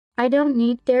I don't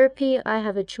need therapy, I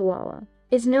have a Chihuahua.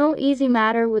 Is no easy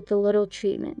matter with the little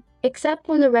treatment, except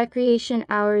when the recreation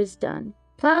hour is done.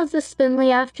 Plows the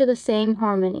spindly after the same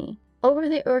harmony. Over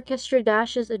the orchestra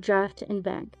dashes a draft and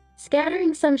bank,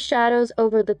 scattering some shadows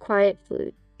over the quiet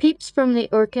flute. Peeps from the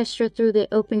orchestra through the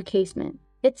open casement.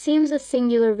 It seems a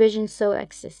singular vision so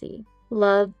ecstasy.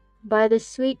 Loved by the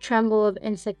sweet tremble of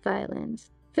insect violins.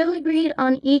 Filigreed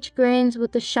on each grains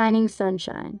with the shining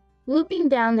sunshine, looping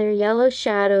down their yellow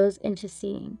shadows into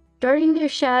seeing, darting their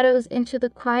shadows into the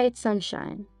quiet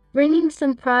sunshine, bringing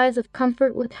some prize of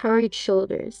comfort with hurried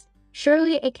shoulders.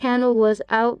 Surely a candle was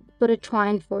out, but a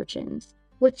twined fortunes.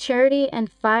 With charity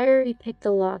and fire he picked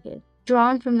the locket.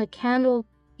 Drawn from the candle,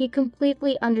 he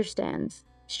completely understands.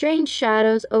 Strange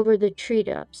shadows over the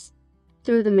treetops,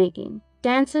 through the making.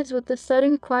 Dances with the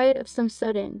sudden quiet of some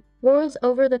sudden. Whirls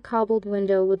over the cobbled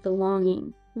window with the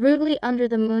longing. Rudely under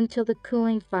the moon till the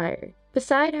cooling fire.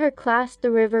 Beside her clasped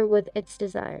the river with its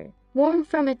desire. Warm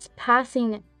from its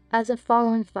passing as a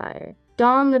fallen fire.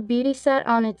 Dawn the beauty sat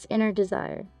on its inner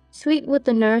desire. Sweet with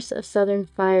the nurse of southern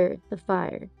fire, the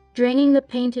fire. Draining the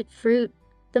painted fruit,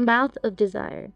 the mouth of desire.